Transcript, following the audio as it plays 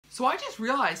So I just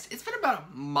realized it's been about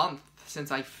a month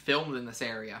since I filmed in this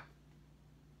area.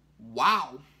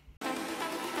 Wow.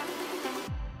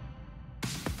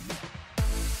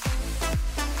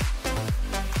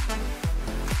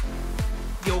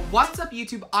 Yo, what's up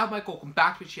YouTube? I'm Michael, welcome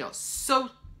back to the channel. So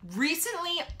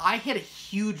recently I hit a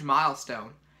huge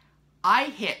milestone. I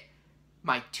hit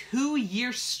my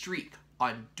 2-year streak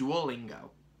on Duolingo.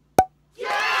 Yeah!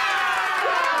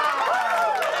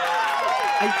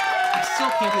 I still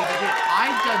can't believe I did it.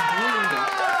 I've done Duolingo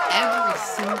every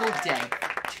single day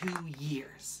for 2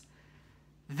 years.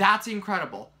 That's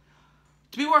incredible.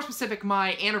 To be more specific,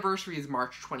 my anniversary is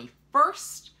March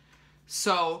 21st.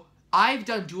 So I've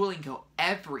done Duolingo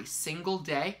every single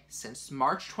day since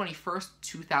March 21st,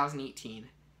 2018.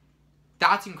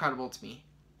 That's incredible to me.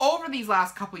 Over these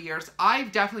last couple years,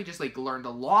 I've definitely just learned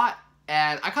a lot,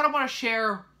 and I kind of want to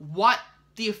share what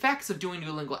the effects of doing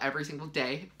Duolingo every single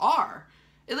day are,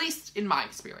 at least in my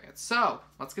experience. So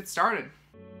let's get started.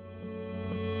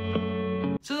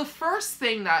 So the first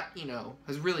thing that,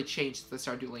 has really changed since I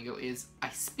started Duolingo is I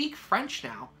speak French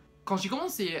now. Quand j'ai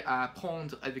commencé à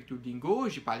apprendre avec Duolingo,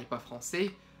 je parlais pas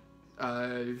français.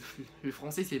 Le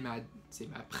français, c'est ma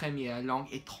première langue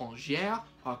étrangère.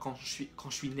 Quand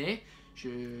je suis né,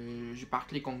 je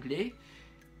parlais qu'anglais.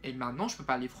 Et maintenant, je peux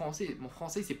parler français. Mon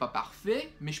français, c'est pas parfait,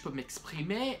 mais je peux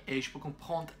m'exprimer et je peux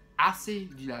comprendre assez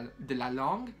de la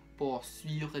langue pour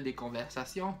suivre des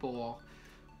conversations, pour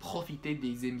profiter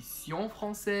des émissions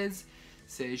françaises.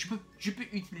 Je peux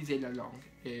utiliser la langue.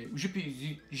 Je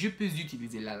peux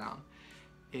utiliser la langue.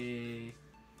 Et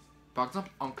par exemple,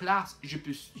 en classe, je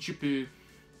peux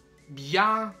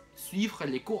bien suivre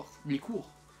les cours.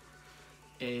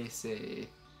 Et c'est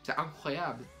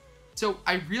incroyable. So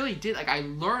I really did, I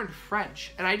learned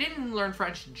French. And I didn't learn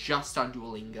French just on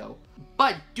Duolingo.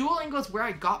 But Duolingo is where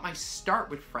I got my start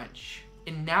with French.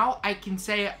 And now I can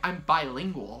say I'm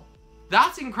bilingual.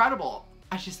 That's incredible.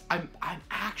 I'm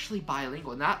actually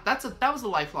bilingual. And that was a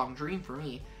lifelong dream for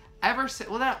me.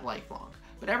 Well, not lifelong,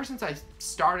 but ever since I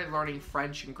started learning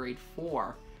French in grade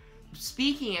 4,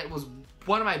 speaking it was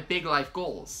one of my big life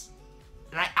goals.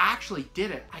 And I actually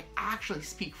did it. I actually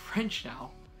speak French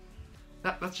now.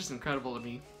 That's just incredible to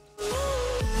me.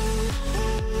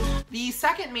 The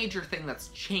second major thing that's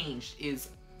changed is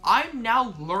I'm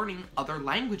now learning other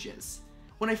languages.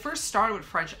 When I first started with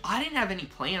French, I didn't have any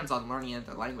plans on learning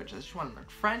another language. I just wanted to learn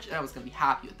French and I was going to be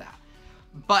happy with that.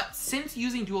 But since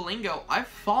using Duolingo, I've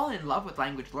fallen in love with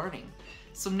language learning.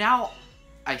 So now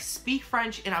I speak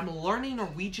French and I'm learning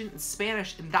Norwegian and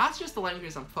Spanish, and that's just the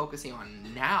languages I'm focusing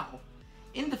on now.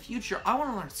 In the future, I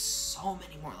want to learn so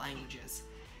many more languages.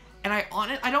 And I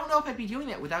don't know if I'd be doing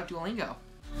that without Duolingo.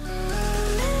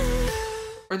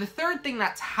 Or the third thing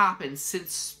that's happened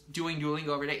since doing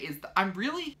Duolingo every day is I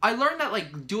learned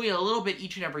that doing a little bit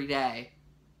each and every day,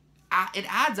 it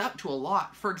adds up to a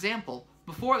lot. For example,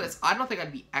 before this, I don't think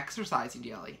I'd be exercising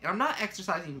daily. And I'm not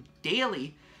exercising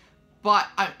daily, but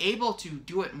I'm able to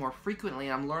do it more frequently.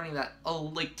 And I'm learning that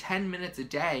 10 minutes a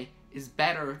day is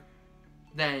better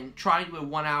than trying to do it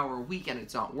 1 hour a week and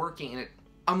it's not working. And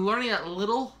I'm learning that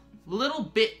little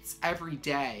bits every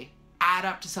day add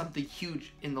up to something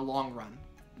huge in the long run.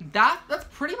 That's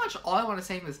pretty much all I want to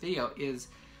say in this video is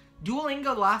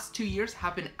Duolingo the last 2 years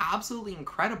have been absolutely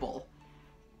incredible.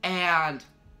 And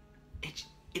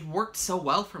it worked so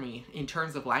well for me in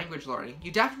terms of language learning.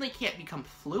 You definitely can't become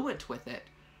fluent with it,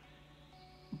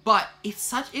 but it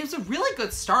was a really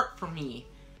good start for me.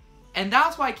 And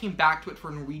that's why I came back to it for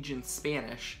Norwegian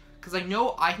Spanish, because I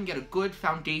know I can get a good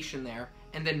foundation there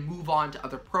and then move on to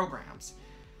other programs.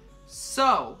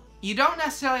 So you don't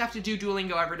necessarily have to do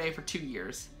Duolingo every day for 2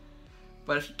 years,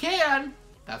 but if you can,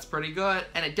 that's pretty good,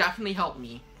 and it definitely helped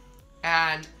me.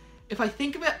 And if I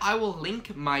think of it, I will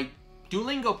link my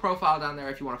Duolingo profile down there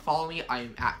if you want to follow me.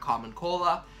 I'm at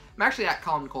CommonCola. I'm actually at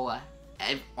CommonCola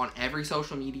on every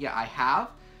social media I have.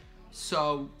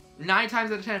 So 9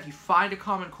 times out of 10, if you find a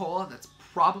CommonCola, that's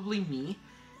probably me,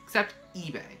 except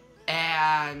eBay.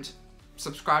 And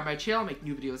subscribe to my channel, make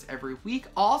new videos every week.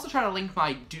 I'll also try to link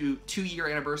my 2-year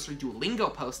anniversary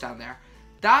Duolingo post down there.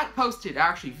 That post did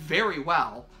actually very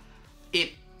well.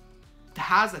 It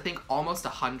has, I think, almost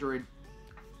 100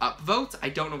 upvotes. I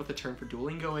don't know what the term for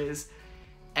Duolingo is.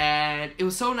 And it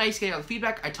was so nice getting all the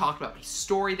feedback. I talked about my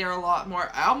story there a lot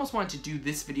more. I almost wanted to do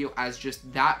this video as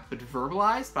just that, but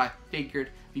verbalized, but I figured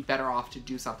it'd be better off to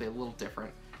do something a little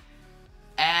different.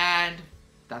 And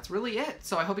that's really it.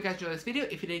 So I hope you guys enjoyed this video.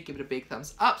 If you did, give it a big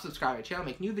thumbs up, subscribe to my channel,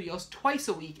 make new videos twice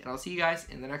a week, and I'll see you guys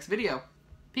in the next video.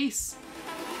 Peace.